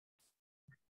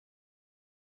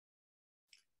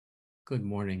Good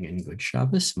morning and good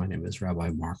Shabbos. My name is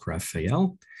Rabbi Mark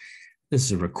Raphael. This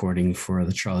is a recording for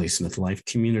the Charlie Smith Life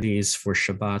Communities for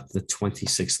Shabbat, the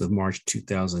 26th of March,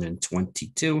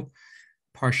 2022.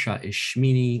 Parsha is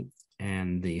Shmini,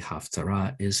 and the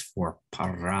Haftarah is for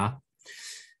Para,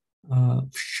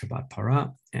 Shabbat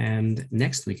Para. And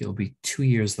next week, it'll be 2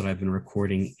 years that I've been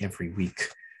recording every week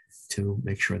to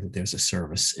make sure that there's a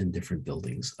service in different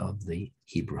buildings of the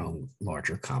Hebrew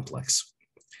larger complex.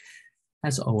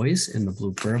 As always, in the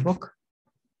Blue Prayer Book,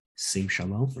 Sim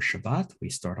Shalom for Shabbat, we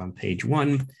start on page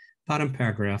 1, bottom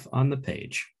paragraph on the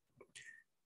page.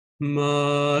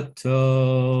 Matovu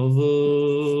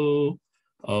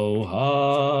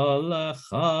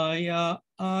ohalecha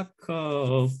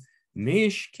Yaakov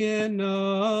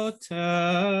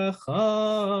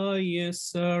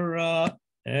mishkenotecha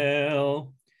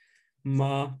Yisrael.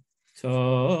 Matovu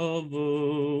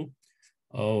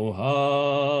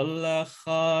ohalecha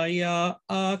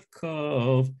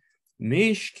Yaakov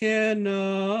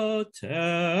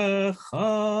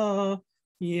mishkenotecha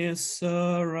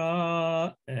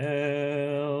Yisrael.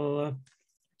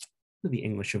 The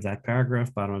English of that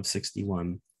paragraph, bottom of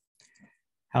 61.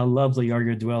 How lovely are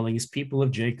your dwellings, people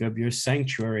of Jacob, your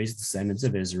sanctuaries, descendants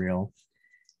of Israel.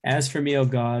 As for me, O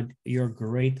God, your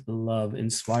great love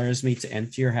inspires me to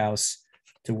enter your house,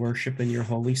 to worship in your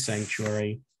holy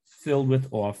sanctuary, filled with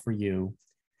awe for you.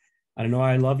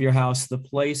 Adonai, I love your house, the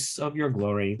place of your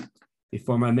glory.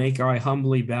 Before my Maker, I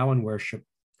humbly bow and worship.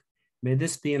 May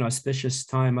this be an auspicious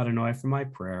time, Adonai, for my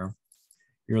prayer.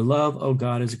 Your love, O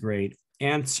God, is great.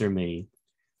 Answer me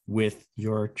with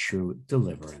your true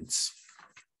deliverance.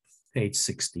 Page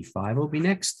 65 will be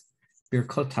next.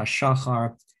 Birkot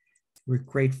HaShachar. We're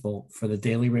grateful for the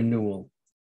daily renewal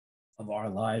of our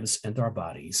lives and our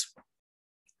bodies.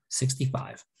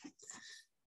 65.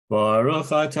 Baruch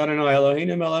atah Adonai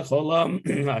Eloheinu melech olam,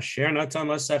 asher natan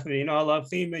lasech v'ina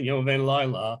alachim ben yom v'en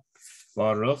laila.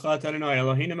 Baruch atah Adonai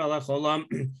Eloheinu melech olam,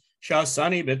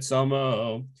 shasani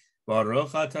b'tzalmo.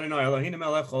 Baruch atah Adonai Eloheinu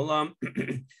melech olam,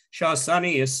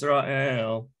 shasani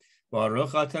Yisrael.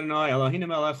 Baruch atah Adonai Eloheinu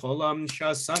melech olam,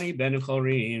 shasani ben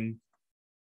chorim.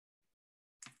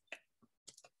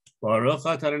 Baruch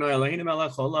atah Adonai Eloheinu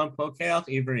melech olam, pokeach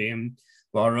ivrim.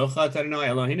 Baruch atah Adonai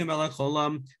Eloheinu melech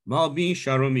olam, malbi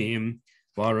sharumim.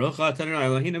 Baruch atah Adonai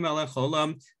Eloheinu melech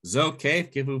olam, zokef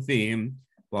kifufim.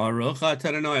 Baruch atah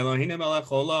Adonai Eloheinu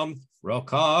melech olam,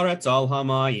 rokaretz al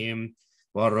hamayim.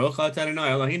 Baruch atah Adonai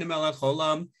Eloheinu melech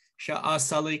olam,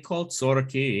 sha'asali kol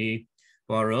tzorki.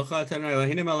 Baruch atah Adonai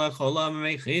Eloheinu melech olam,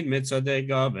 mechid mitzadei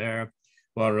gaber.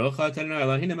 Baruch atah Adonai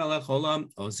Eloheinu melech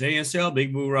olam, ozei Yisrael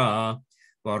bigbura.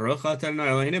 Baruch atah Adonai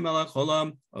Eloheinu melech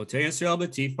olam, otei Yisrael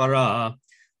b'tifara.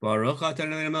 Baruch atah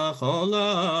Adonai melech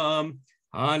olam,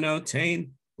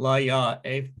 hanotein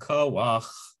laya'ev koach.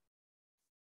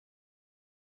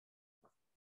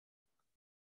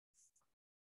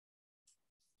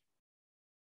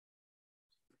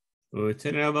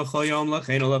 U'teneh b'chol yom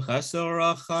l'cheinu l'chesed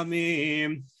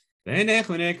rachamim. V'nech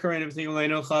v'nekaren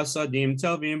v'tigleinu chasadim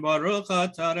tovim. Baruch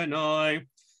atah Adonai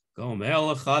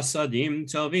Gomel chasadim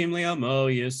tovim li'amo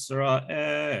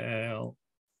Yisrael.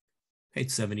 Page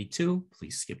 72,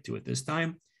 please skip to it this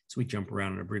time. So we jump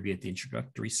around and abbreviate the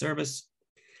introductory service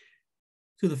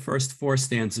to the first 4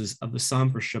 stanzas of the Psalm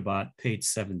for Shabbat, page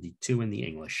 72 in the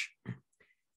English.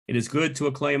 It is good to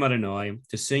acclaim Adonai,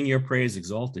 to sing your praise,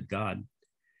 exalted God,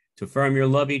 to affirm your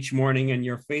love each morning and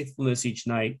your faithfulness each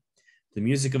night, the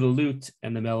music of the lute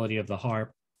and the melody of the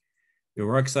harp. Your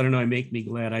works, Adonai, make me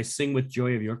glad. I sing with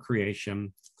joy of your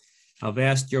creation. How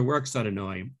vast your works,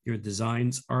 Adonai. Your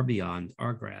designs are beyond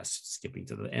our grasp. Skipping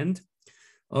to the end.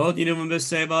 Od yinuvim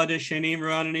b'seva deshenim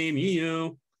v'rananim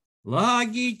yiyu.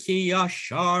 Lagi ki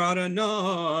yashar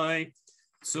Adonai.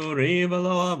 Tzuri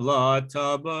v'lo avla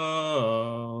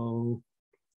tabo.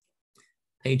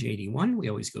 Page 81, we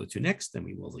always go to next, and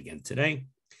we will again today.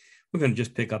 We're going to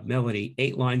just pick up melody,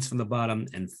 8 lines from the bottom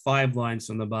and 5 lines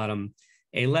from the bottom.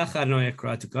 Elech Adonai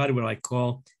ekra, to God will I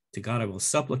call, to God I will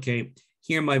supplicate.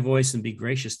 Hear my voice and be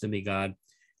gracious to me, God,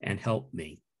 and help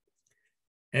me.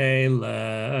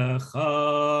 Elecha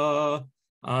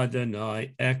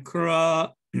Adonai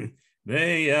ekra,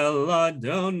 ve'el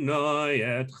Adonai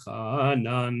et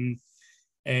chanan.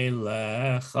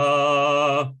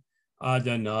 Elecha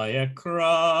Adonai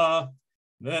ekra,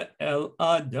 ve'el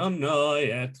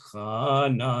Adonai et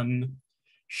chanan.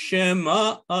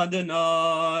 Shema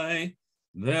Adonai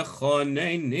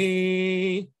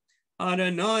v'choneni.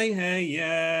 Adonai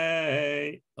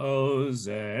heye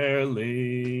ozer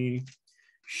li.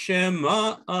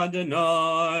 Shema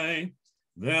Adonai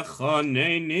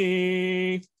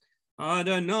v'choneni.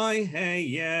 Adonai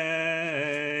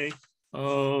heye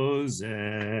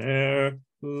Ozer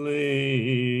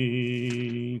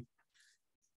li.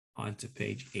 On to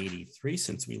page 83,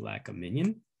 since we lack a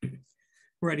minion.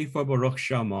 Ready for Baruch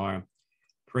Shamar.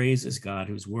 Praise is God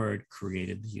whose word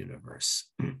created the universe.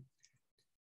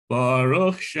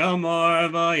 Baruch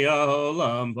Shamar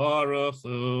v'yaholam Baruch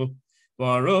Hu.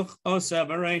 Baruch Oseh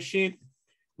Bereshit.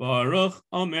 Baruch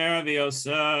Omer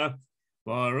v'Yoseh.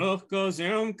 Baruch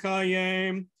Gozer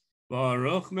Kayem.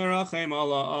 Baruch Merachem al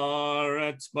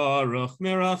haaretz. Baruch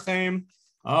Merachem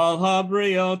al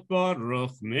habriot.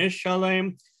 Baruch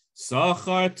Mishalem.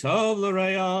 Sachar tov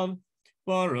l'reyav.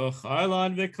 Baruch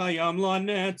Elad v'kayam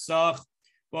lanetzach.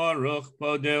 Baruch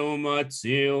podeu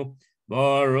matzil.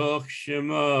 Baruch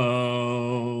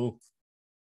Shemo.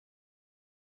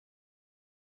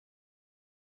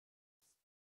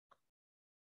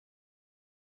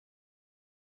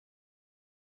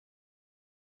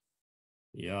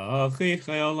 Yachich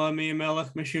Elami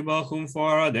Melech Meshibachum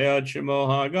Faradei Ad Shemo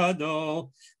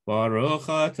Hagadol. Baruch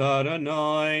Atah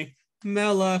Adonai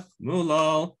Melech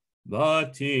Mulal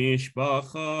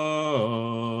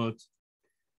Batishbachot.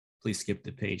 Please skip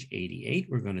to page 88.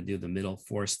 We're going to do the middle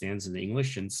four stanzas in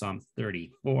English in Psalm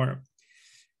 34.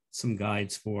 Some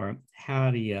guides for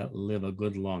how do you live a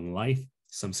good long life.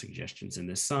 Some suggestions in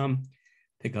this psalm.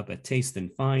 Pick up a taste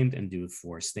and find and do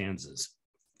 4 stanzas.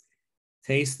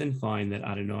 Taste and find that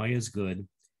Adonai is good.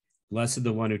 Blessed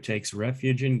the one who takes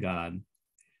refuge in God.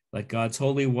 Let God's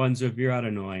holy ones revere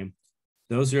Adonai.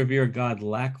 Those who revere God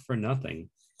lack for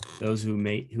nothing. Those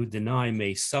who deny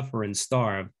may suffer and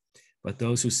starve, but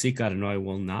those who seek Adonai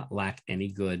will not lack any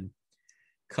good.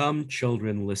 Come,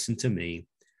 children, listen to me.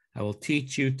 I will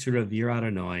teach you to revere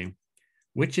Adonai.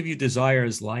 Which of you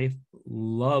desires life,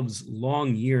 loves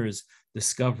long years,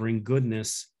 discovering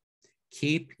goodness?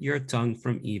 Keep your tongue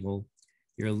from evil,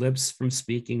 your lips from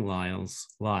speaking lies.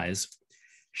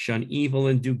 Shun evil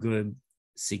and do good.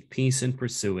 Seek peace and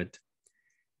pursue it.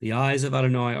 The eyes of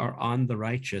Adonai are on the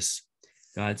righteous.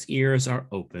 God's ears are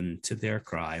open to their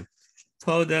cry.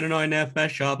 Pod Adonai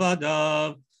nefesh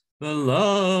abadav,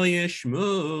 v'lo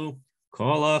yishmu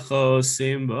kol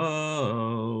achosim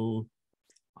bo.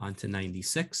 On to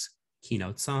 96,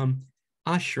 keynote psalm.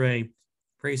 Ashrei,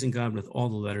 praising God with all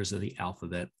the letters of the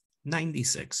alphabet.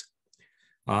 96.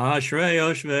 Ashrei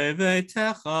yoshvei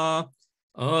veitecha,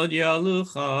 od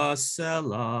yalucha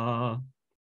selah.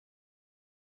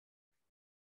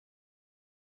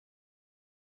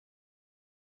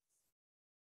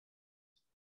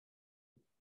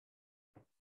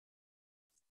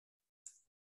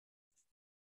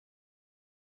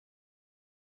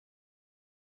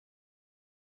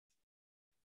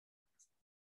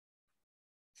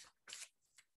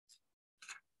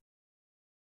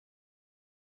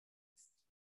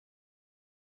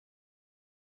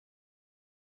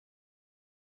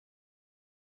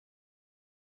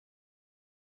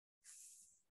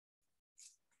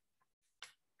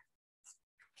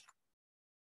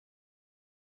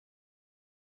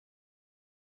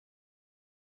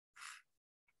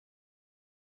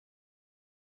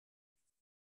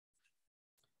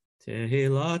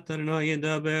 Tehilat Adonai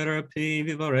yedaber pi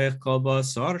v'varech kol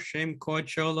basar shem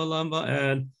kodsho l'olam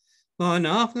va'ed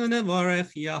v'anachnu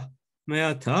nevarech Yah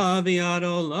me'ata v'yad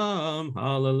olam.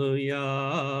 Hallelujah.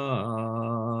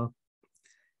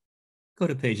 Go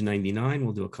to page 99.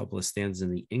 We'll do a couple of stanzas in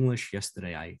the English.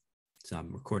 Yesterday,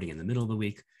 I'm recording in the middle of the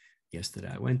week. Yesterday,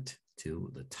 I went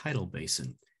to the tidal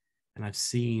basin, and I've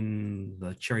seen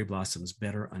the cherry blossoms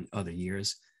better on other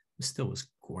years. It still was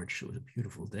gorgeous. It was a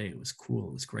beautiful day. It was cool.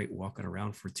 It was great walking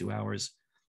around for 2 hours.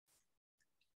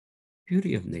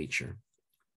 Beauty of nature.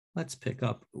 Let's pick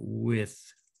up with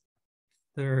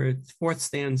third, 4th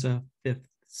stanza, 5th,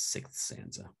 6th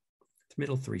stanza. The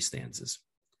middle 3 stanzas.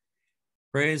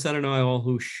 Praise Adonai, all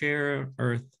who share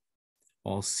earth,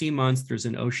 all sea monsters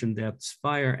in ocean depths,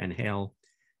 fire and hail,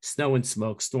 snow and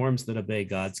smoke, storms that obey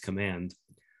God's command.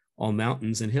 All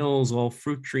mountains and hills, all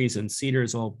fruit trees and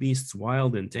cedars, all beasts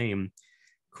wild and tame,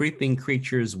 creeping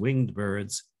creatures, winged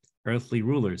birds, earthly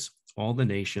rulers, all the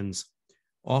nations,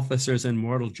 officers and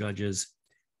mortal judges,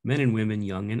 men and women,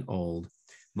 young and old.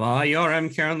 Va'yorem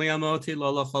keren li'amoti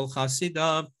lo l'chol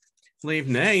chasidav,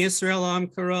 livnei Yisrael am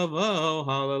karovo.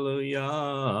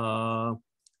 Hallelujah.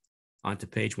 On to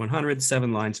page 100,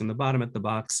 7 lines from the bottom at the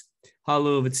box.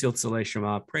 Halu v'tzil tzalei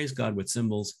shema, praise God with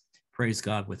cymbals, praise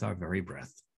God with our very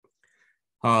breath.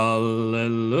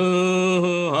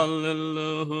 Hallelujah,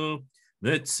 hallelujah,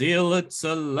 v'tzil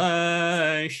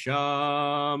tzalei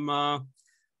shema.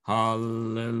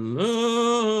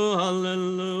 Hallelujah,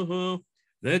 hallelujah,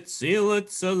 v'tzil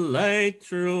tzalei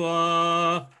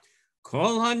trua.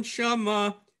 Kol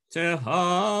hanshama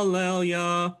tehallel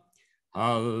Yah,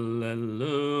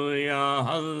 Hallelujah,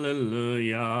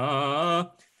 hallelujah.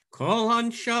 Kol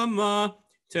hanshama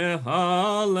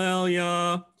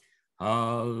tehallelujah.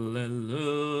 Hallelujah,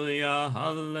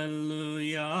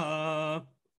 hallelujah.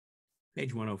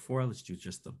 Page 104, let's do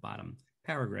just the bottom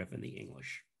paragraph in the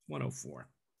English. 104.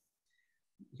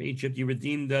 Egypt, you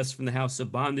redeemed us from the house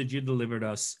of bondage, you delivered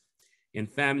us. In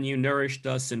famine, you nourished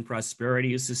us. In prosperity,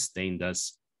 you sustained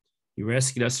us. You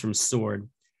rescued us from sword,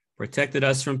 protected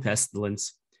us from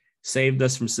pestilence, saved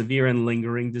us from severe and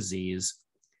lingering disease.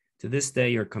 To this day,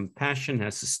 your compassion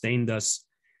has sustained us.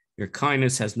 Your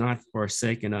kindness has not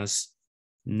forsaken us.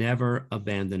 Never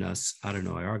abandon us,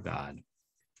 Adonai, our God.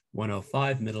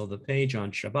 105, middle of the page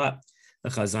on Shabbat. The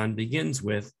Chazan begins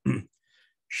with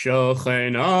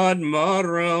Shochen ad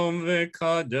marom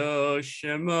v'kadosh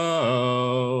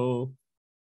shemo.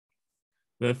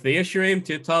 V'fi yishirim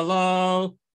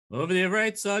titalal,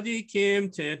 uv'divrei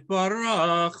tzadikim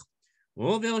titbarach,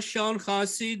 uv'ilshon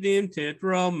chasidim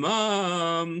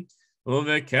titramam,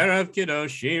 uv'kerev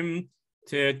kidoshim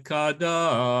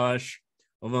titkadash,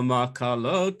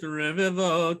 uv'makalot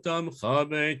revivot amcha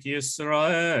beit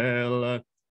Yisrael.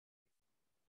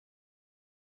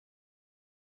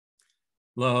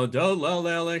 L'hodot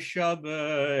l'alel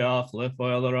l'shabeach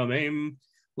l'foel l'ramim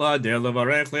l'adeh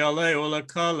l'varech l'aleu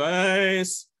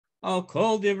l'kales al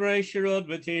kol divrei shirot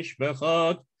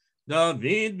v'tishbechot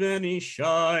David ben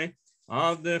Ishai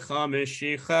avdecha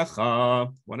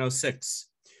meshichecha. 106.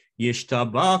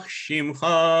 Yishtabach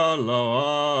shimcha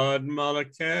lo'ad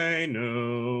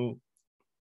malakenu.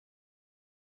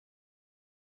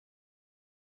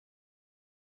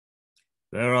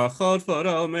 Berachot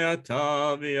faro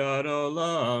me'ata v'yad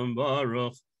olam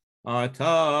baruch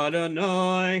ata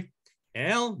Adonai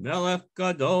el melech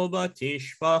gadol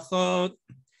batishpachot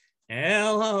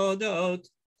el haodot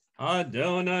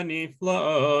Adonai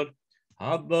niflaot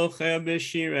haboche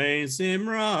b'shirei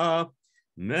zimra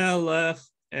melech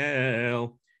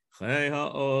el chei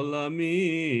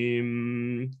ha'olamim.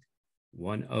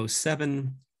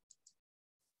 107,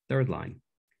 third line.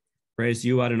 Praise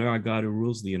you, Adonai, our God, who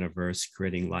rules the universe,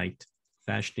 creating light,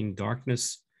 fashioning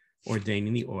darkness,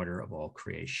 ordaining the order of all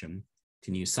creation.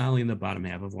 Continue silently in the bottom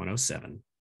half of 107.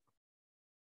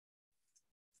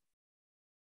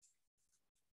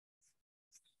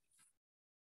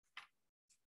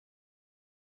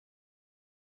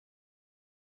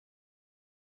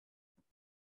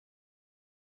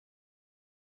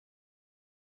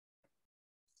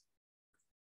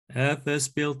 Efes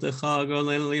biltecha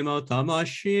golel limot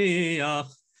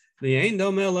hamashiach, v'yein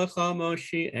domeh lecha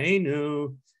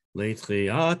moshi'enu,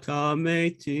 leitchiat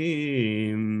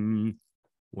hametim.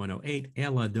 108,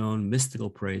 El Adon, mystical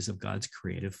praise of God's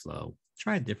creative flow.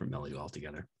 Try a different melody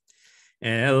altogether.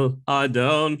 El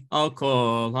Adon al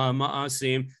kol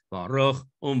ha'ma'asim, baruch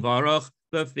baruch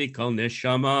b'fi kol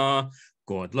neshama,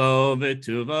 godlo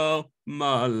v'tuvo,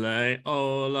 malei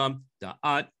olam,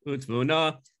 da'at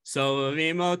utvuna,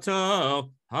 Sovimoto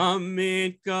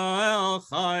Hamid Gael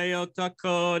Chayot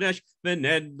HaKodesh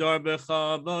V'nedor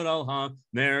B'chavod Al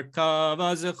HaMerkav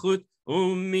HaZechut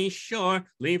Umishor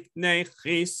Lifnei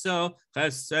Chiso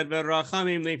Chesed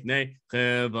V'rachamim Lifnei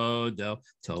Chevodo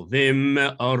Tovim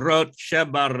Me'orot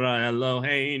Shebara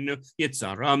Eloheinu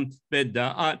Yitzaram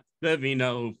B'da'at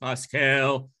B'vina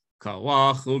Upaskel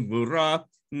Kawach U'gvura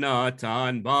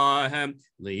Natan Bahem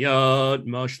Liot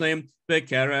Moshlim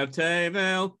Bekerev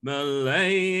Tevel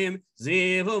Meleim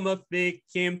Zivu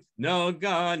Mafikim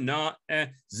Noga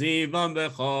Na'e Zivam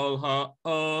Bechol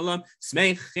Ha'olam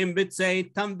Smechim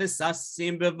B'tzeitam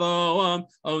B'sasim B'voam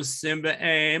Osim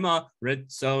B'ema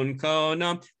Ritzon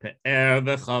Konam Pe'er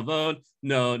B'chavod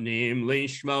Nonim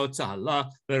Lishmo Tzala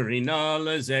Berina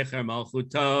Lezecher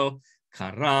Malchuto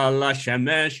Kara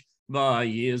LaShemesh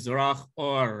Vayizrach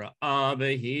or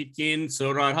Avehitkin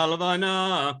Surat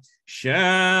Halvana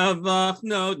Shevach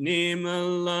Notnim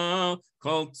Lo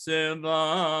Kol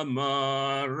Tzeva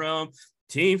Marom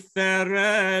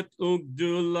Tiferet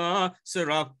Ugdula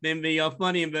Serafim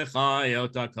V'Yofmanim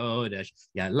V'Chayot HaKodesh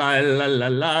Yalai la la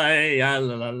la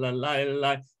Yalai la la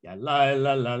la Yalai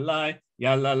la la la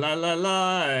Yalai la la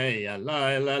la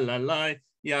Yalai la la la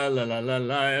Yalai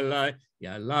la la la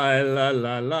Ya la la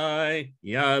la la,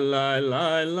 ya la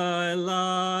la la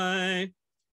la.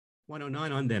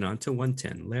 109 on then on to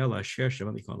 110. Leila Sher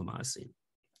Shabbat Mikol Ma'asim.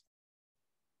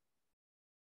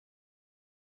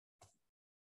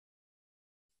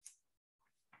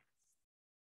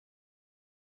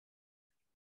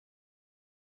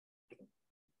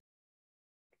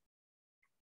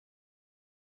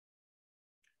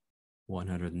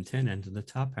 (110) Enter the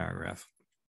top paragraph.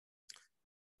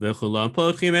 V'chulam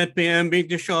potchim et b'yem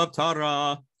b'kdushat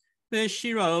Torah,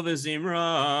 Beshiro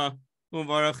v'zimra,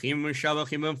 uvarachim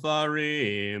v'shavachim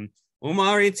v'farim,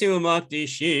 umaritim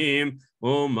umakdishim,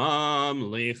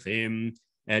 umamlichim,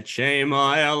 et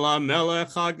shema el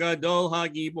hamelech hagadol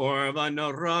hagibor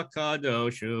v'nora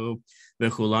kadoshu,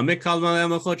 v'chulam mikal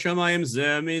malem v'chot shamayim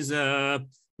zeh mizeh,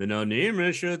 v'nonim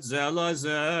reshut zeh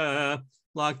lazeh,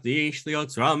 lakdish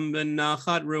liotram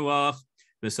b'nachat ruach,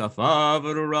 v'safa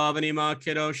v'rurav v'nima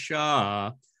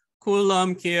kedosha,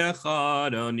 kulam ki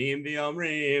echad onim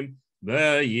v'yomrim,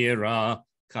 v'yira,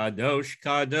 kadosh,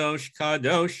 kadosh,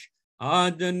 kadosh,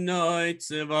 Adonai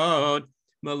tzivot,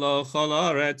 Meloch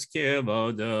haaretz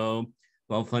kivodo,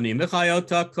 v'alfanim v'chayot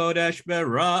hakodesh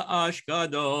bera'ash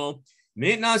gadol,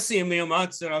 mitnasim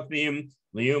liumat serafim,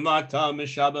 liumata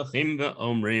mishabachim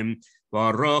ve'omrim,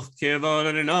 baruch kivod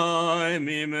Adonai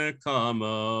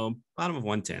mimekamo. Bottom of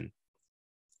 110.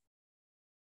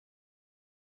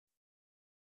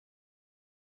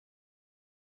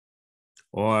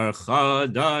 Or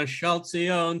chadash al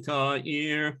Tzion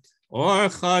ta'ir, or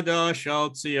chadash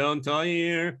al Tzion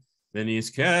ta'ir,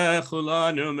 v'nizkech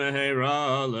ulanu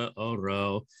meheira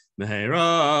le'oro,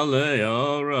 meheira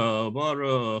le'oro,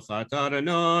 baruch atah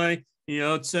Adonai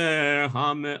yotzer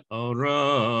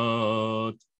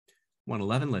ha'me'orot.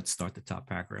 111, let's start the top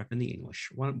paragraph in the English.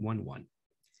 111.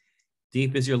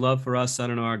 Deep is your love for us,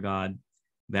 Adonai our God,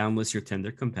 boundless your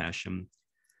tender compassion.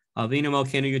 Avinu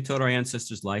Malkeinu, you taught our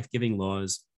ancestors life-giving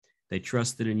laws. They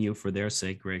trusted in you for their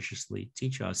sake graciously.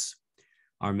 Teach us,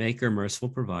 our Maker, merciful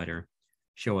provider.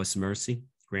 Show us mercy,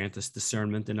 grant us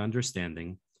discernment and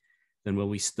understanding. Then will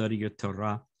we study your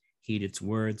Torah, heed its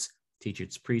words, teach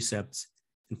its precepts,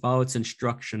 and follow its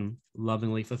instruction,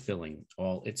 lovingly fulfilling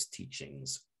all its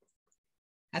teachings.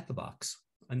 At the box,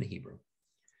 in the Hebrew.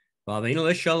 Avinu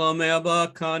l'shalom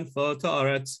me'aba kanfot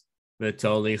haaretz.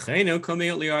 V'tolichenu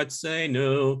kamil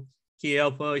li'artzenu, ki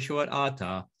elpo yeshuat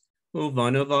ata,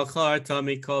 uvanu v'acharta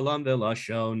mikolam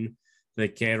v'lashon,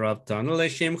 v'keravtanu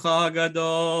l'shimcha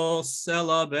gadol,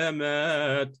 sela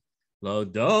be'emet,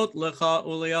 lodot lecha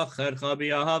u'liachercha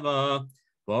b'yahava,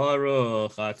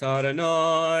 baruch atah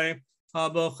Adonai,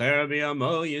 habocher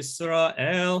b'yamo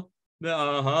Yisrael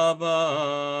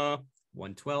b'ahava.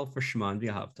 112 for Shema and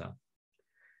V'ahavta.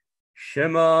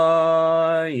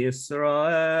 Shema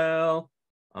Yisrael,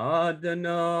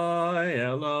 Adonai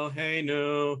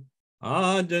Eloheinu,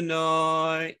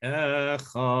 Adonai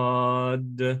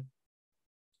Echad.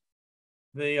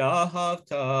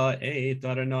 V'yahavta et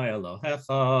Adonai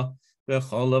Elohecha,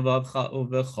 v'chol levavcha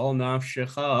u'v'chol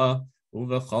nafshecha,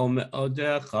 u'v'chol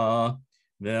me'odecha,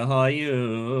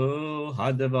 v'hayu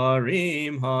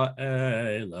hadvarim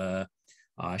ha'ele,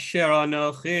 asher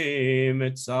anochi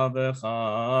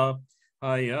mitzavecha,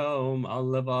 hayom al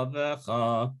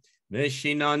levavecha,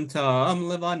 v'shinantam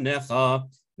levanecha,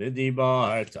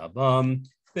 v'dibarta bam,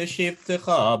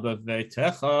 v'shivtecha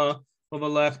b'veitecha,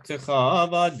 u'v'lechtecha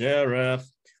v'aderech,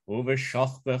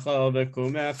 u'v'shachbecha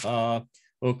v'kumecha,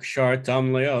 u'kshartam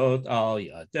leot al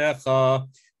yadecha,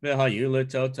 v'hayu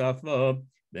letotafo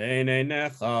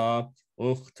b'neinecha,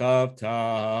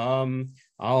 uchtavtam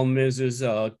al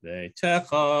mezuzot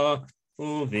beitecha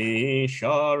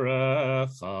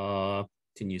uvisharecha.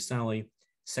 Continue Sally.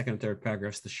 Second and third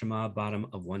paragraphs, the Shema, bottom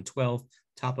of 112,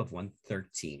 top of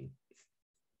 113.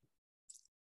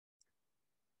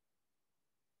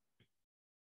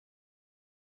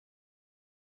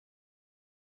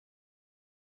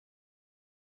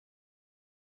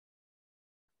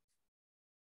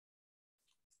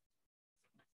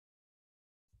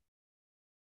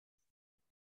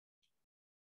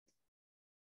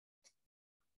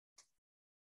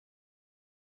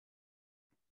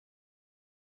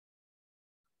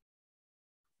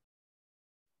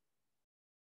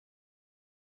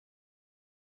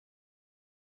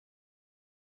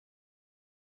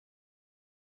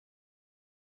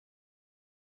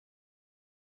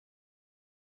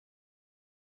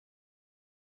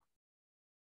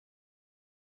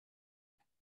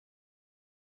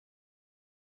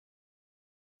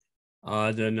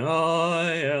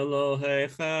 Adonai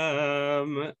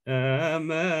Elohechem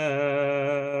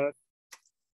emet.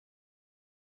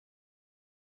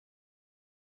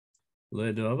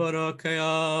 Ledavaro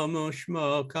kayam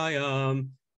ushmo kayam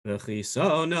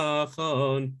v'chiso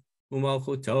nachon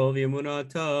u'malchuto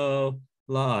v'emunato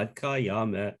lad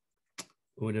kayamet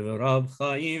u'devarav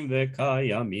chayim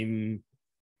v'kayamim.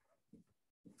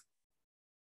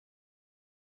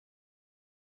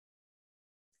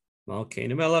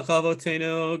 Malkeinu melech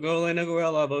avotenu, golenu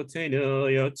gorel avotenu,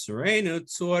 yotzreinu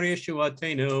tzor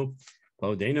yeshuatenu,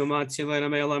 podenu matzilenu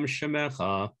me'olam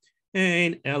shemecha,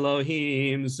 ein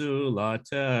Elohim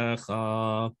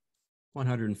zulatecha.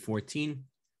 114,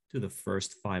 to the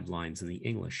first 5 lines in the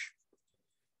English.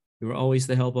 You are always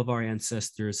the help of our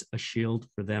ancestors, a shield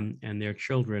for them and their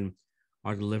children,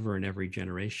 our deliverer in every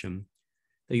generation.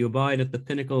 Though you abide at the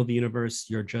pinnacle of the universe,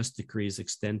 your just decrees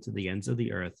extend to the ends of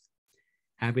the earth.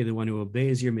 Happy the one who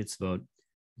obeys your mitzvot,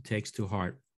 who takes to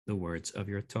heart the words of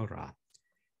your Torah.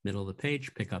 Middle of the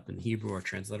page, pick up in Hebrew or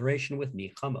transliteration with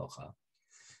Mi Chamocha.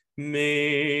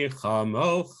 Mi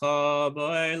Chamocha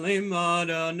B'Elim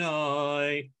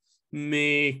Adonai,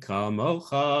 Mi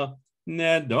Chamocha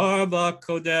Nedor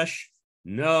B'Kodesh,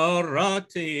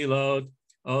 Norati Lot,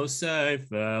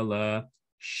 Osef Ele,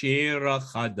 Shira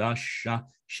Chadasha,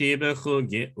 Shibechu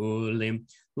Geulim,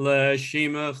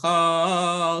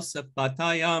 Leshimecha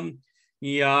Sepatayam,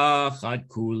 Yachad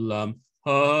Kulam,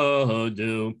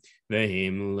 Hodu,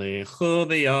 Vehim Lechu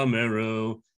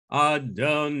V'Yameru,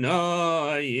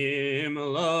 Adonai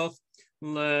Yimloch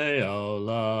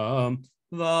Leolam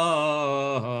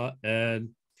Va'ed.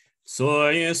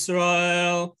 Tzor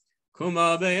Yisrael,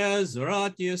 Kuma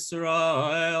Be'ezrat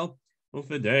Yisrael,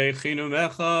 Ufedechinu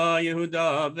Mecha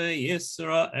Yehuda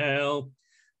Ve'Yisrael.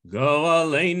 Go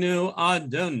Aleinu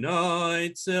Adonai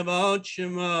Tzevot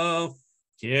Shemo,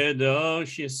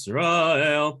 Kedosh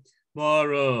Yisrael,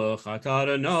 Baruch Atah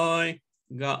Adonai,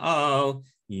 Ga'al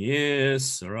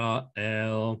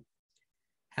Yisrael.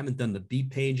 Haven't done the B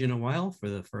page in a while. For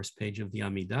the first page of the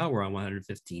Amidah, we're on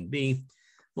 115b.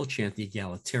 We'll chant the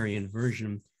egalitarian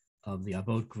version of the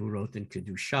Avot Gvurot and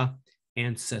Kedusha,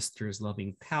 Ancestors,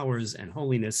 Loving Powers, and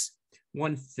Holiness,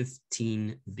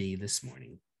 115b this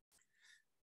morning.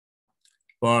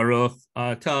 Baruch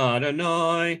Atah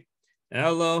Adonai,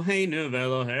 Eloheinu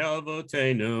v'Elohei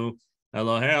Avotenu,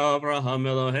 Elohei Avraham,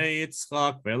 Elohei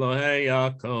Yitzchak, Elohei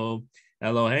Yaakov,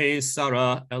 Elohei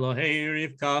Sarah, Elohei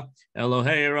Rivka,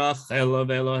 Elohei Rachel,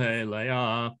 Elohei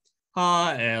Leah,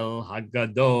 Ha'el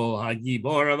Hagadol,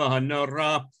 Hagibor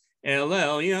v'Hanora, El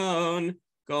Elyon,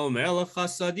 Gomel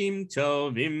Chasadim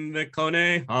Tovim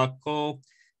v'Konei Hakol,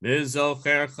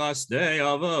 V'Zocher Chasdei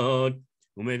Avot,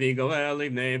 Umevi Goel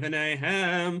Livnei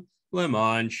V'Neihem,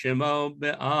 Leman Shemo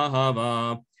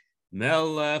Be'ahava,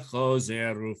 Melech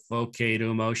Ozer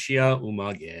Ufokedu Moshia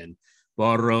Umagen,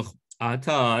 Baruch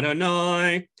Atah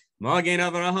Adonai, Magen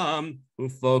Avraham,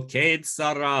 Ufoked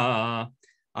Sarah,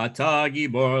 Atah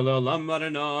Gibor L'Olam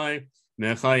Adonai,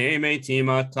 Mechayim Eitim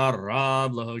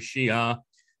Atarab L'Hoshia,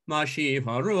 Mashiv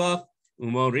HaRuach,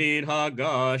 Umorid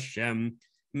HaGashem,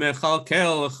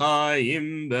 Mechalkel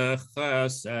Chaim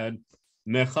Bechesed,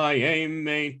 Mechayim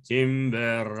Eitim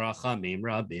Berachamim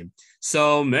Rabim,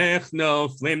 Somech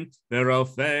Noflim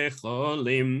Berofei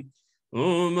Cholim,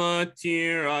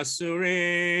 Umatir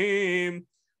Asurim,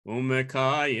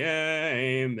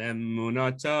 Umekayim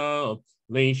Emunato,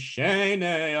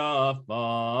 Lishenei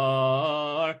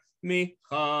Afar,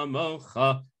 Michamocha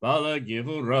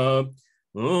Balagivura,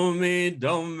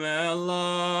 Umidom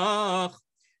Melach,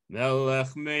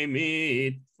 Melech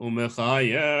Meimid,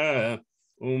 Umechayeh,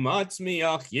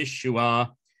 Umatzmiach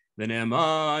Yeshua,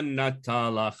 V'neman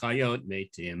Natala Chayot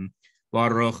Meitim,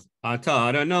 Baruch Atah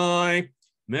Adonai,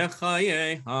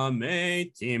 Mechaye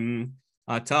HaMeitim,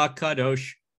 Atah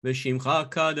Kadosh, V'Shimcha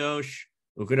Kadosh,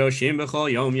 U'Kadoshim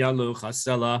B'chol Yom Yalu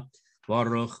Chasela,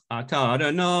 Baruch Atah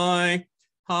Adonai,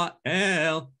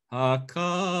 Ha'el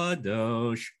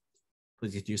HaKadosh.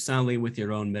 Please get you soundly with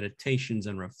your own meditations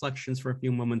and reflections for a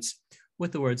few moments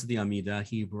with the words of the Amidah,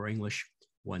 Hebrew or English,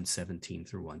 117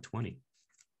 through 120.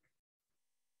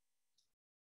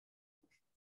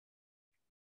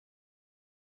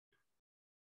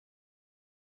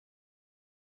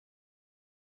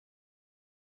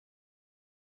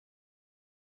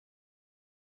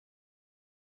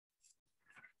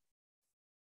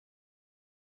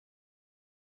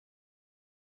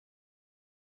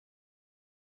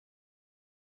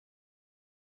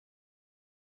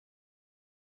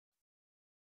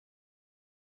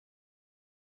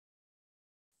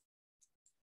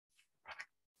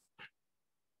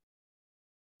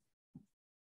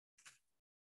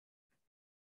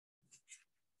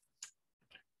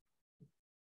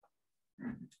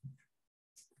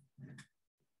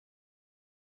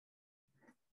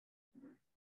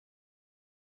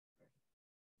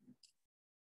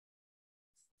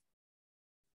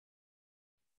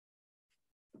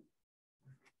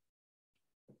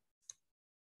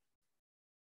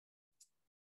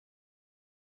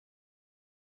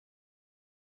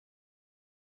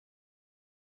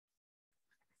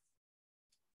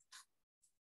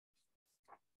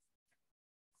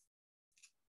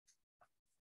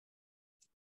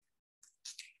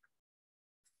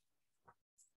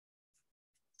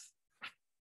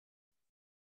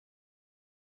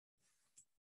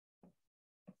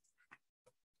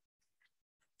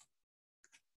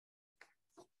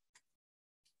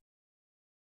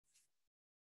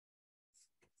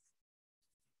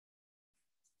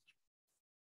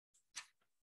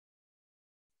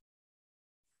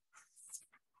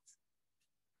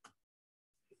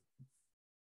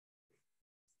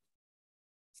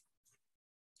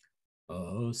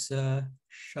 Osa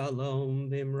shalom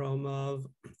bimromav.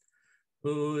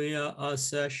 Uya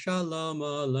asa shalom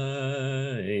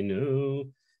aleinu.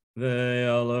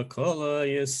 Ve'ala kol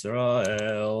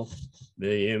Yisrael.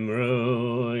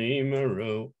 Ve'imru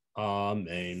imru.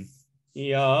 Amen.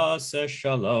 Yasa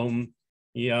shalom.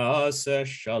 Yasa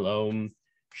shalom.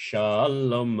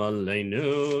 Shalom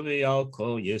aleinu ve'al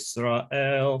kol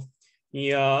Yisrael.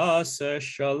 Yasa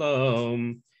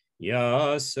shalom.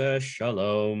 Yasa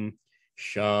shalom.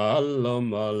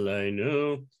 Shalom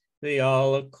aleinu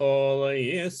ve'al kol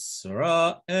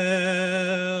Yisrael.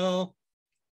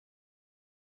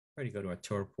 Ready to go to our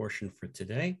Torah portion for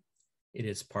today. It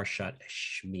is Parshat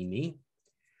Shmini.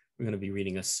 We're going to be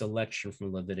reading a selection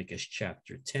from Leviticus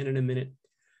chapter 10 in a minute.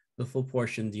 The full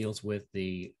portion deals with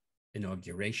the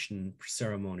inauguration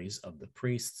ceremonies of the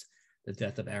priests, the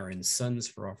death of Aaron's sons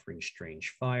for offering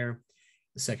strange fire.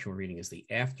 The section we're reading is the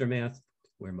aftermath,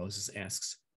 where Moses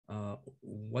asks,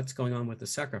 what's going on with the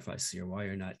sacrifice here? Why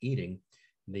are you not eating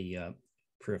the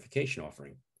purification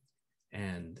offering?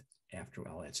 And after,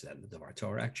 I'll answer that in the Devar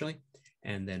Torah, actually.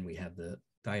 And then we have the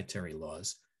dietary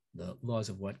laws, the laws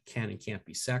of what can and can't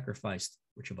be sacrificed,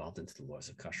 which evolved into the laws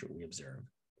of kashrut we observe.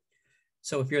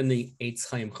 So if you're in the Eitz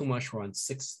Chaim Chumash, we're on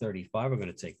 635. We're going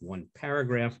to take one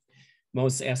paragraph.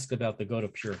 Moses asked about the goat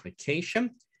of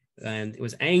purification, and it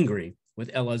was angry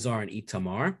with Elazar and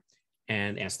Itamar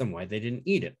and asked them why they didn't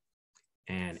eat it.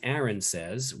 And Aaron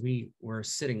says, we were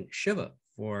sitting Shiva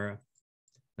for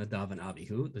Nadav and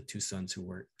Abihu, the two sons who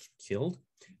were killed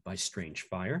by strange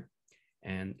fire.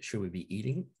 And should we be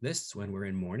eating this when we're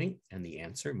in mourning? And the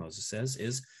answer, Moses says,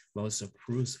 is Moses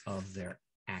approves of their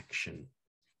action.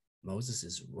 Moses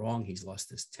is wrong. He's lost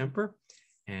his temper.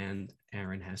 And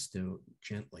Aaron has to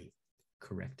gently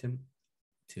correct him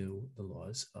to the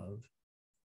laws of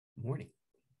mourning.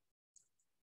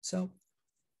 So,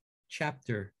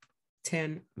 chapter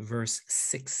 10, verse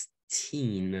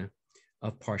 16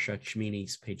 of Parshat Shmini,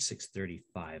 page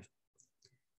 635.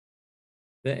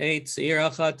 Ve'etz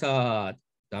irachatat,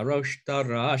 darosh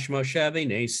darash Moshe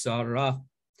v'nei Sarah,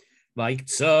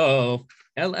 v'yiktso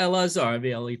el Elazar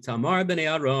v'el Itamar b'nei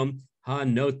Aron,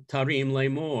 hanotarim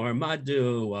lemor,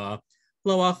 madua,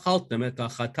 lo achaltem et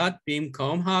achatat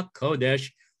bimkom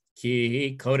hakodesh,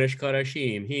 ki kodesh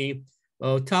kodeshim hi,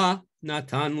 ota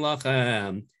natan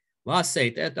lachem,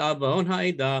 laseit et avon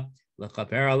haida,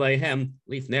 lechaper alehem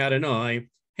lifnei Adonai,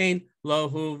 hein lo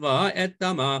huva et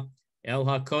dama, el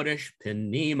hakodesh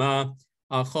penima,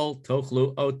 achol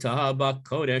tochlu ota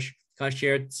bakodesh,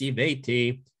 kasher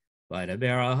tziveti,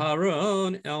 v'daber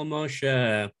Aharon el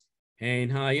Moshe, hein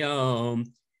hayom,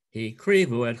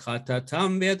 hikrivu et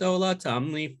chatatam v'et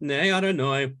olatam lifnei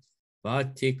Adonai,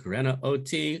 v'tikrena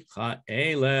oti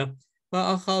cha'ele,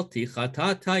 v'achalti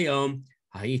chatat hayom,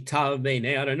 ha'itav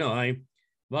b'nei Adonai,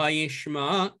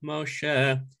 v'yishma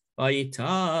Moshe,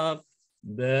 v'yitav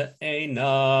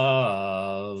be'einav.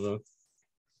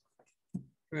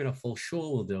 We're in a full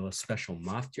shul. We'll do a special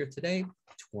maftir today,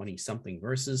 20-something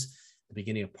verses. The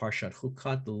beginning of Parshat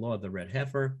Chukat, the law of the red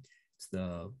heifer. It's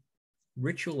the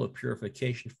ritual of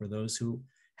purification for those who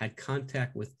had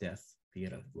contact with death, be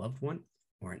it a loved one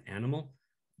or an animal.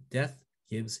 Death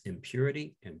gives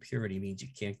impurity. Impurity means you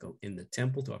can't go in the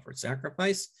temple to offer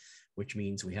sacrifice, which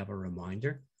means we have a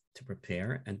reminder to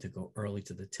prepare and to go early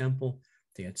to the temple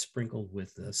to get sprinkled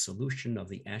with the solution of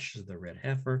the ashes of the red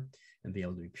heifer and be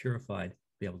able to be purified,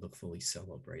 be able to fully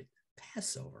celebrate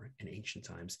Passover in ancient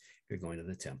times if you're going to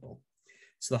the temple.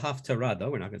 So the Haftarah,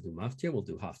 though, we're not going to do Maftir, we'll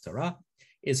do Haftarah,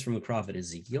 is from the prophet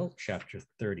Ezekiel, chapter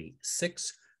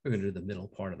 36. We're going to do the middle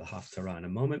part of the Haftarah in a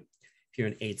moment. If you're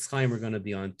in Eitz Chaim, we're going to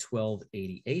be on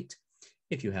 1288.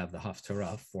 If you have the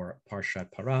Haftarah for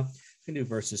Parshat Parah, we can do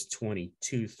verses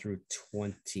 22 through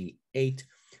 28,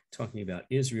 talking about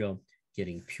Israel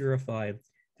getting purified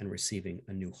and receiving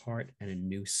a new heart and a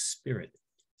new spirit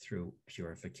through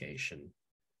purification.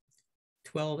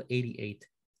 1288,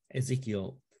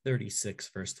 Ezekiel 36,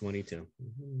 verse 22.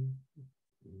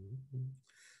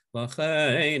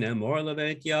 L'chein emor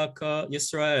levet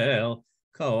Yisrael,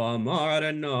 ko amar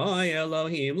Adonai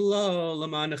Elohim lo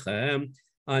l'manechem,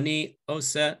 ani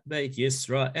oseh beit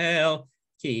Yisrael,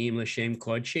 ki im l'shem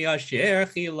kodshi asher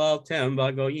chilaltem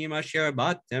v'goyim asher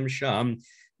batem sham,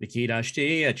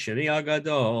 v'kidashti et shemi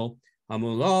agadol,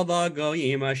 hamulav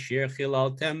v'goyim asher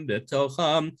chilaltem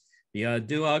b'tocham,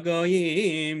 v'yadu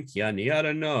agoyim ki ani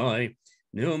Adonai,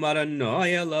 Num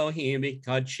Adonai Elohim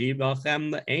v'kadshi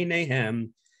b'chem l'eineihem,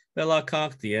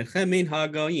 v'lakachti etchem min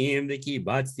hagoyim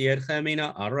v'kibatzti etchem min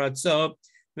ha'aratzot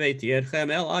v'eti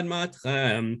etchem el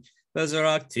admatchem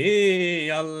v'zarakti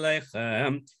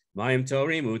alechem Mayim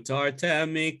torim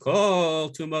utartem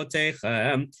mikol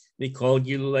tumotechem, mikol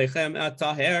gilulechem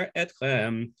ataher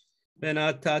etchem,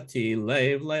 benatati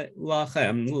lev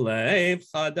lachem lev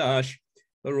chadash,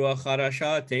 beruach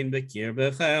harasha tein bekir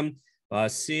bechem,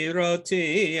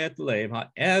 basiroti et lev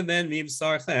ha'even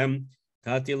mivsarchem,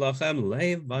 tati lachem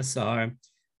lev basar,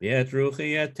 v'et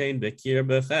ruchi et tein bekir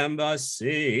bechem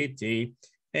basiti,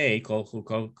 hey kol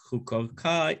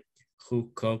chukokai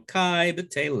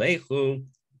b'teilechu,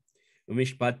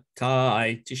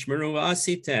 Umishpatai tishmeru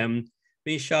asitem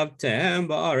vishavtem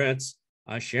ba'aretz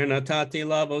asher natati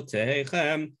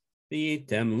lavotechem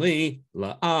v'item li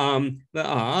la'am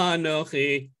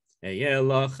v'anochi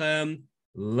eyelachem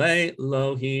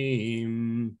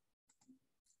le'lohim.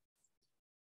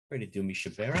 Ready to do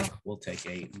Mishaberach. We'll take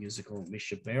a musical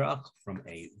Mishaberach from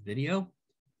a video.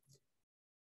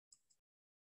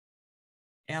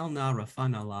 El na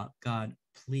rafanala, God,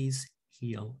 please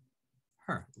heal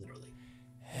her, literally.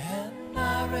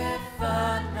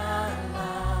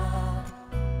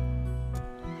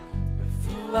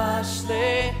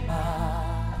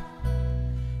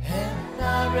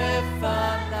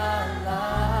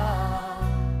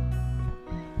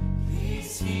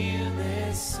 Please heal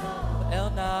this soul.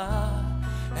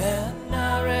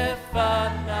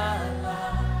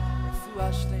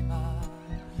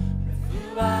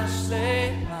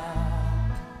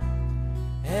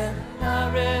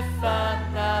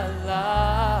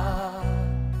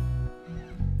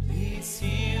 Please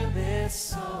heal this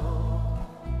soul.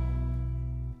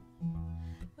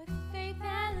 With faith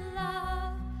and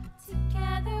love,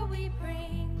 together we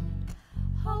bring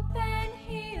hope and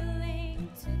healing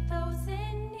to those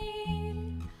in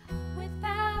need.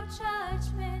 Without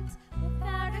judgment,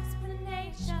 without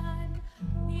explanation,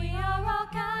 we are all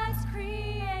God's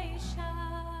creation.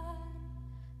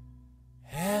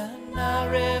 And I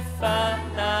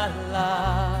refine our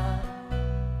life.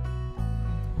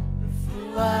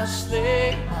 Refuah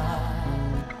Shlema.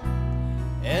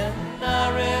 And I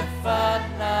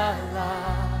refine our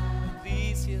life.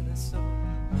 Please heal this soul.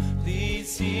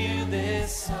 Please heal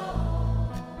this soul.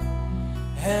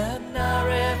 And I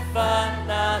refine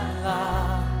our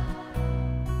life.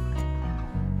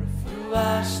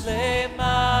 Refuah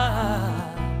Shlema.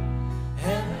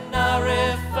 And I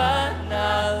refine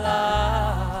our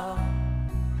life.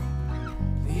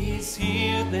 Please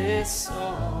heal this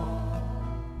soul.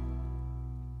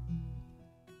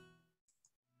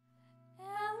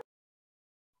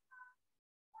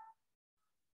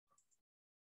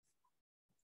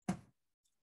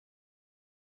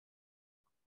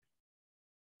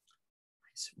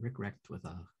 Rick wrecked with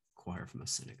a choir from a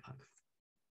synagogue.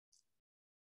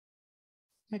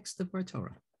 Next, the Bar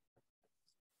Torah,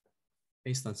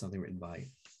 based on something written by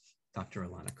Dr.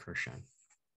 Alana Kershan.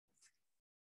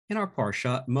 In our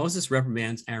Parsha, Moses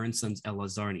reprimands Aaron's sons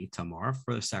Elazar and Itamar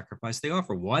for the sacrifice they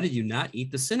offer. Why did you not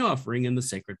eat the sin offering in the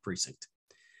sacred precinct?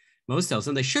 Moses tells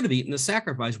them they should have eaten the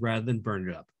sacrifice rather than burn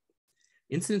it up.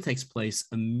 The incident takes place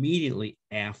immediately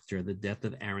after the death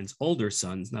of Aaron's older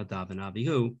sons, Nadav and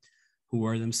Abihu, who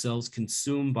were themselves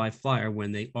consumed by fire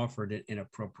when they offered an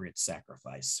inappropriate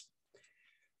sacrifice.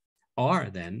 Are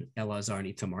then Elazar and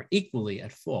Itamar equally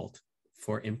at fault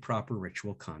for improper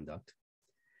ritual conduct?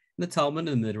 The Talmud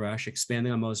and the Midrash,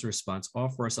 expanding on Moses' response,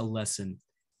 offer us a lesson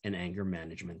in anger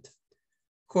management.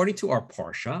 According to our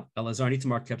Parsha, Elazar and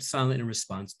Itamar kept silent in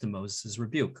response to Moses'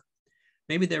 rebuke.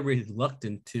 Maybe they were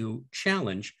reluctant to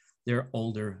challenge their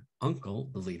older uncle,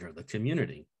 the leader of the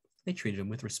community. They treated him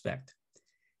with respect.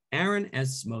 Aaron,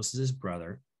 as Moses'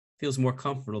 brother, feels more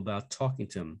comfortable about talking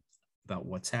to him about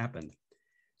what's happened,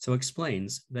 so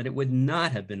explains that it would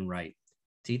not have been right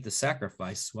to eat the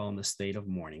sacrifice while in the state of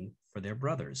mourning for their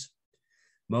brothers.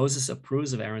 Moses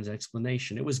approves of Aaron's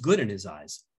explanation. It was good in his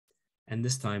eyes, and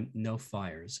this time no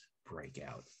fires break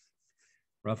out.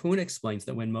 Rav Huna explains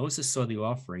that when Moses saw the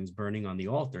offerings burning on the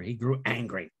altar, he grew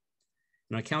angry.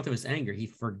 On account of his anger, he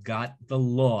forgot the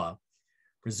law.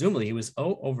 Presumably, he was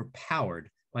so overpowered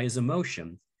by his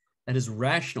emotion that his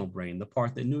rational brain, the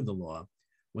part that knew the law,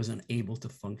 was unable to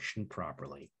function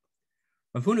properly.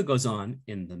 Rav Huna goes on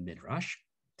in the Midrash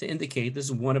to indicate this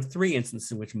is one of three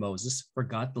instances in which Moses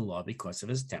forgot the law because of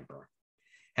his temper.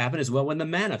 Happened as well when the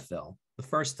manna fell the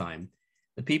first time.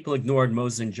 The people ignored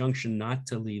Moses' injunction not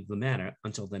to leave the manna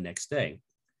until the next day.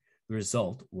 The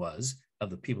result was of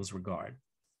the people's regard.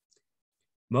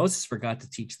 Moses forgot to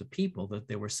teach the people that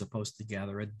they were supposed to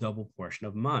gather a double portion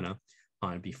of manna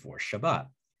on before Shabbat.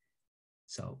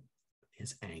 So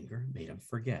his anger made him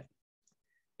forget.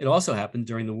 It also happened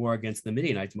during the war against the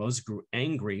Midianites. Moses grew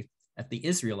angry at the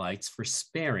Israelites for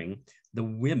sparing the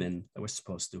women that were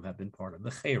supposed to have been part of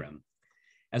the cherem.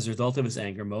 As a result of his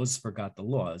anger, Moses forgot the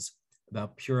laws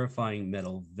about purifying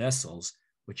metal vessels,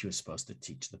 which he was supposed to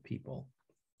teach the people.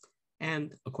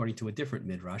 And according to a different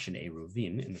midrash in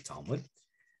Eruvin in the Talmud,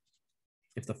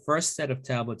 if the first set of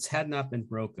tablets had not been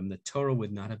broken, the Torah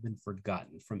would not have been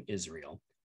forgotten from Israel.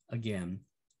 Again,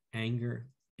 anger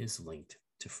is linked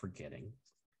to forgetting.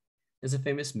 There's a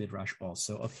famous midrash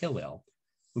also of Hillel,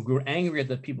 who grew angry at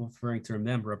the people preferring to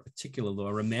remember a particular law,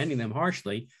 remanding them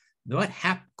harshly. What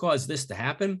caused this to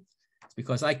happen? It's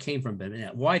because I came from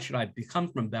Babylon. Why should I come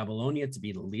from Babylonia to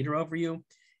be the leader over you?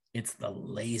 It's the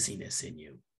laziness in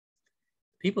you.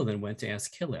 People then went to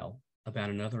ask Hillel about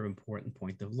another important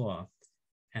point of law.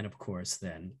 And of course,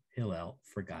 then Hillel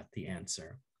forgot the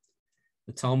answer.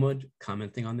 The Talmud,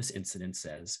 commenting on this incident,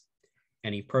 says,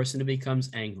 any person who becomes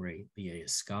angry, be he a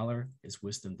scholar, his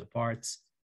wisdom departs.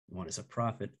 One is a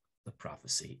prophet, the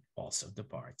prophecy also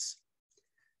departs.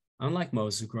 Unlike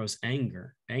Moses, who grows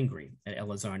angry at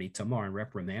Eleazar and Tamar and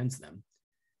reprimands them,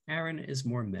 Aaron is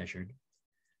more measured.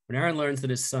 When Aaron learns that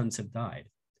his sons have died,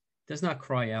 he does not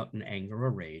cry out in anger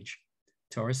or rage.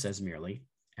 Torah says merely,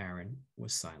 Aaron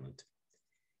was silent.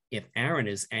 If Aaron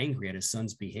is angry at his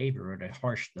son's behavior or at a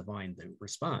harsh divine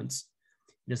response,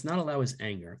 he does not allow his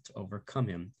anger to overcome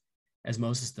him, as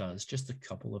Moses does just a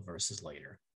couple of verses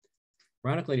later.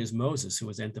 Ironically, it is Moses who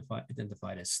was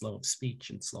identified as slow of speech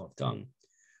and slow of tongue,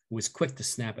 who was quick to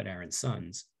snap at Aaron's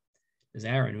sons. It is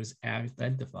Aaron who was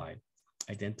identified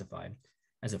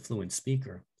as a fluent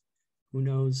speaker, who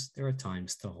knows there are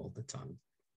times to hold the tongue.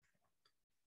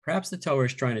 Perhaps the Torah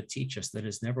is trying to teach us that it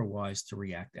is never wise to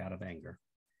react out of anger.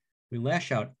 We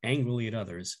lash out angrily at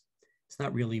others. It's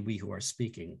not really we who are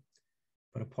speaking,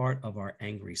 but a part of our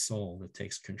angry soul that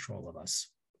takes control of us.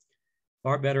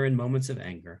 Far better in moments of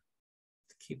anger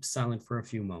to keep silent for a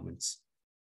few moments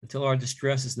until our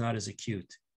distress is not as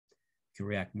acute. We can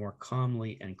react more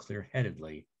calmly and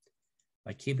clear-headedly.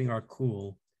 By keeping our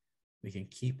cool, we can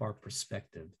keep our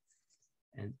perspective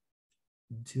and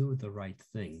do the right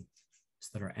thing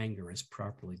so that our anger is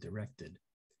properly directed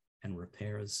and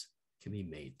repairs can be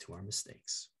made to our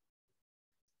mistakes.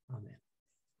 Amen.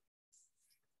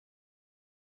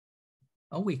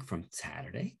 A week from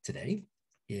Saturday, today,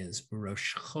 is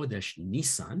Rosh Chodesh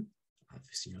Nisan.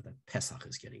 Obviously, you know that Pesach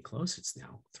is getting close. It's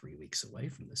now 3 weeks away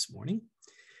from this morning.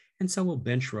 And so we'll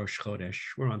bench Rosh Chodesh.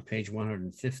 We're on page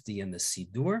 150 in the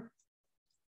Siddur,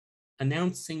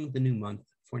 announcing the new month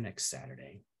for next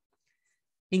Saturday.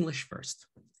 English first.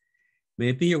 May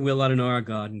it be your will, Adonai, our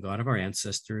God and God of our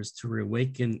ancestors, to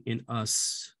reawaken in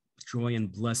us joy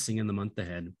and blessing in the month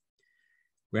ahead.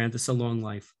 Grant us a long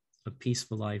life, a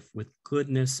peaceful life with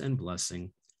goodness and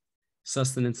blessing,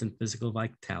 sustenance and physical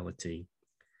vitality,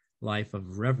 life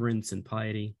of reverence and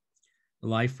piety, a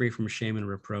life free from shame and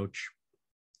reproach,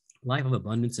 life of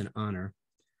abundance and honor,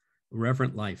 a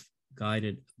reverent life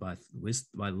guided by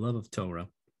love of Torah,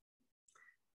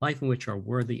 life in which our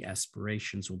worthy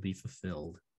aspirations will be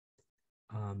fulfilled.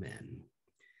 Amen.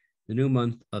 The new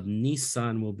month of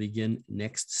Nisan will begin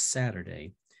next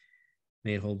Saturday.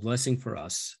 May it hold blessing for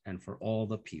us and for all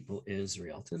the people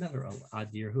Israel. To another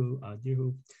Adirhu,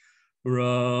 Adirhu.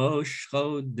 Rosh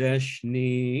Chodesh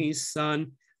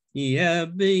Nisan, Yeh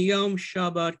b'yom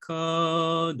Shabbat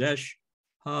Kodesh,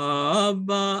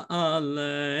 Haba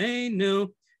Aleinu,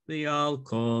 V'al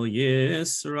Kol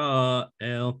Yisrael,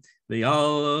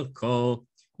 V'al Kol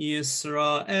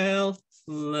Yisrael,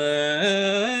 Letova.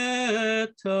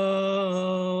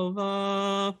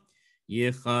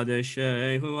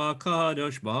 Yichadeshehu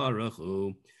HaKadosh Baruch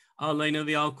Hu, Aleinu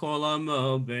v'al kol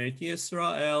amo Beit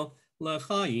Yisrael,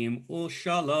 L'chaim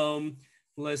u'shalom,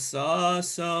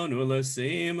 L'sason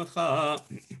u'lesimcha,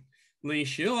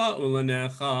 L'yeshua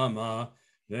u'lenechama,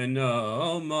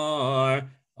 V'nomar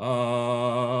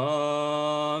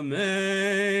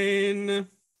Amen.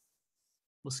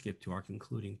 We'll skip to our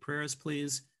concluding prayers,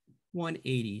 please.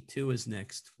 182 is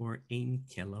next for Ein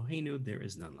Keloheinu, there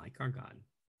is none like our God.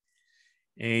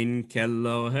 Ein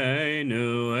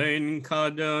Keloheinu, Ein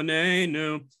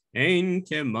Kadonenu, Ein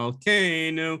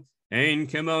Kemalkeinu, Ein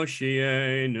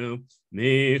Kemoshienu,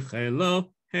 Micheloheinu,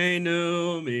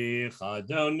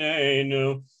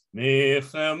 Michadonenu,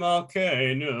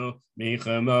 Michemalkeinu,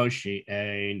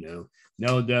 Michemoshienu,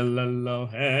 Nodel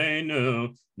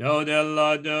Eloheinu, Nodel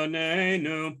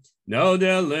Adonenu,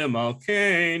 Nodel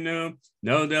Malkeinu,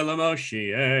 Nodel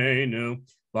Moshienu,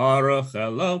 Baruch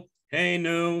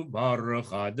Eloheinu, Baruch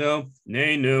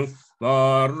Adonenu,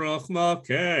 Baruch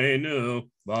Malkeinu,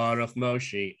 Baruch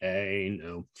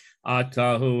Moshienu,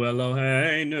 Atahu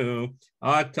Eloheinu,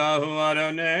 Atahu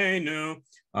Adonenu,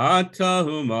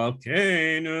 Atahu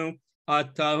Malkeinu,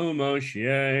 Atahu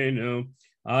Moshienu,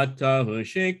 Atahu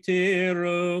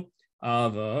shiktiru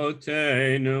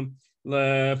avotenu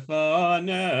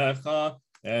lefanecha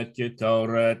et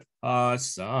ketoret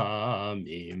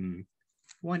hasamim.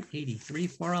 183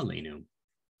 for Aleinu.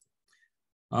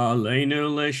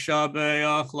 Aleinu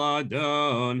leshabeach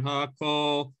ladon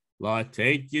hakol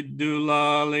latet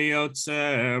yidula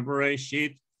liyotze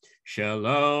breshit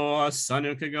shelo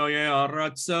asanu kagoye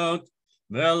aratzot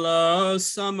velo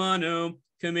samanu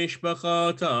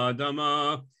kemishbachot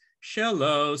adama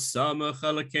shelo samach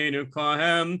alekenu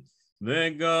kahem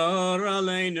v'gar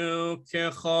aleinu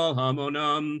kechol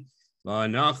hamonam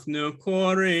v'anachnu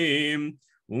korim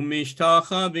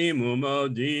umishtachavim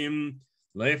umodim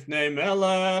Lefnei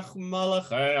melech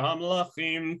malachei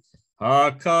hamlachim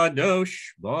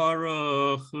hakadosh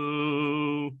baruch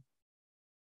hu.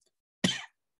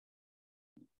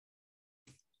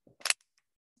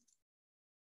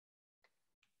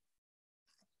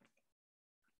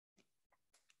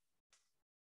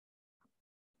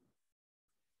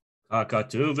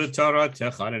 Hakatuv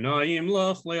v'taratecha Adonai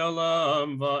imloch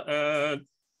le'olam va'ed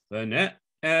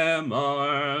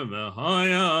v'ne'emar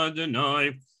v'haya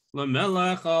Adonai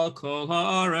L'melech al kol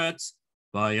haaretz,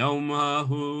 bayom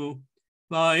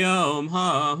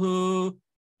hahu,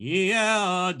 yeh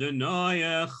Adonai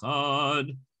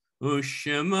echad,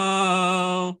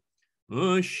 u'shemo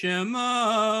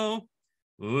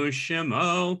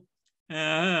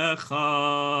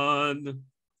echad.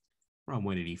 We're on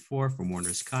 184 for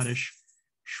Mourner's Kaddish,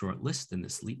 short list in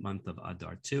this leap month of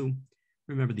Adar 2.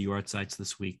 Remember the yortzites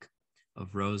this week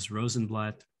of Rose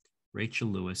Rosenblatt, Rachel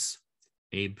Lewis,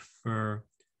 Abe Furr,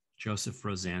 Joseph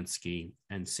Rosansky,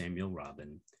 and Samuel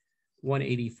Robin.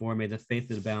 184, may the faith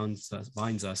that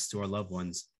binds us to our loved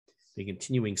ones be a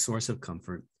continuing source of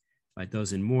comfort by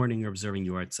those in mourning or observing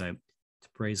yortzeit to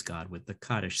praise God with the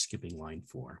Kaddish skipping line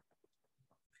 4.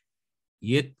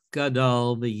 Yit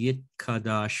gadal v'yit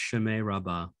kadash shemei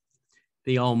rabbah,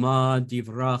 v'alma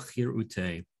divrach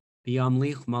hirute,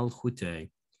 v'amlich malchute,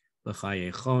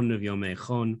 v'chayechon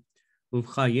v'yomechon,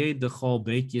 Uvchaye dechol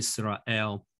Beit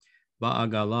Yisrael,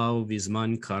 ba'agalau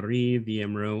v'zman kari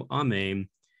v'yemru amen,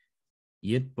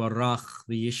 yitbarach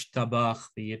v'yishtabach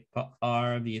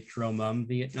v'yitpa'ar v'yitromam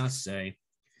v'yitnaseh,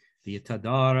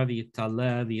 v'yitadar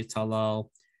v'yitaleh v'yitalal,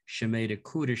 shemei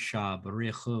dekudesha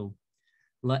b'richu,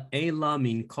 la'ela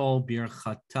min kol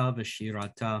birchata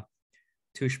v'shirata,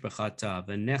 tushbechata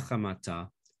v'nechamata,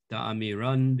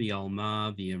 da'amiran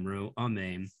v'yalma v'yemru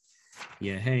amen,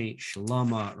 Yehe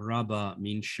Shlama Rabba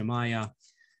Min Shemaya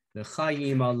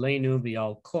V'chayim Aleinu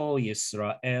V'al Kol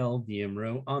Yisrael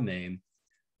V'yimru Amen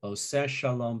Oseh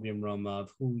Shalom V'yimromav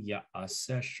Hu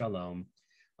Ya'aseh Shalom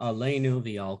Aleinu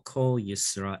V'al Kol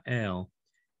Yisrael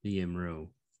V'yimru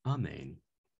Amen.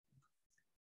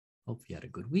 Hope you had a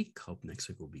good week. Hope next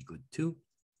week will be good too.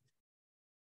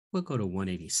 We'll go to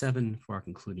 187 for our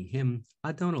concluding hymn,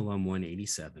 Adon Olam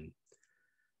 187.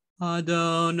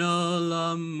 Adon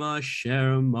Olam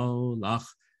Asher Molach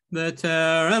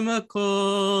B'terem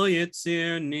Kol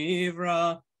Yitzir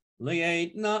Nivra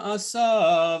Li'et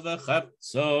Na'asa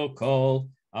V'cheptzo Kol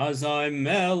Azai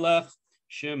Melech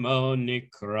Shemo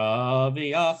Nikra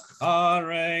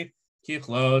V'yacharei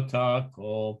Tichlot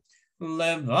HaKol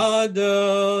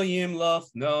Levado Yimloch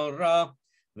Nora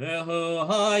V'hu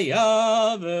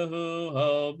Haya V'hu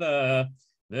Hobeh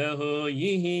V'hu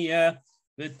Yihiyeh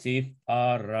V'tif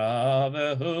ara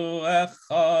v'hu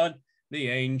echad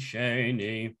v'yein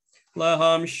sheni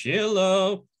laham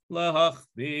shilo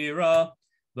lahachbira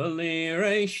v'li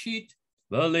reshit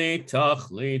v'li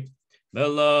tachlit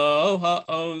v'lo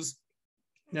ha'oz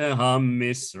v'ham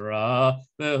misra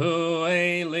v'hu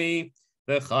eli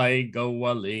v'chai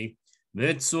gawali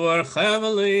v'tzur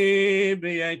chavali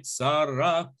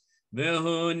b'yetzara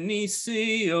v'hu nisi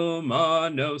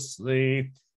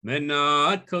umanosli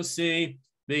menat kosi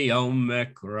B'yom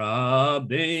mekra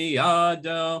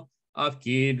b'yado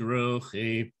afkid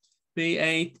ruchi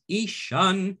b'eit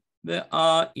ishan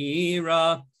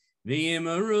b'a'ira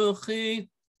v'yimaruchi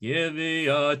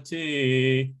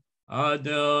yeviati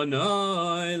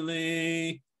Adonai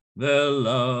li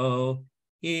v'lo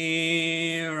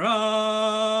ira.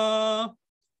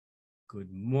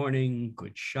 Good morning,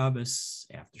 good Shabbos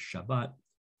after Shabbat.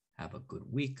 Have a good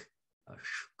week, a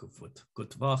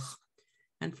good vach,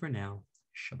 and for now,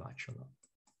 Shabbat Shalom.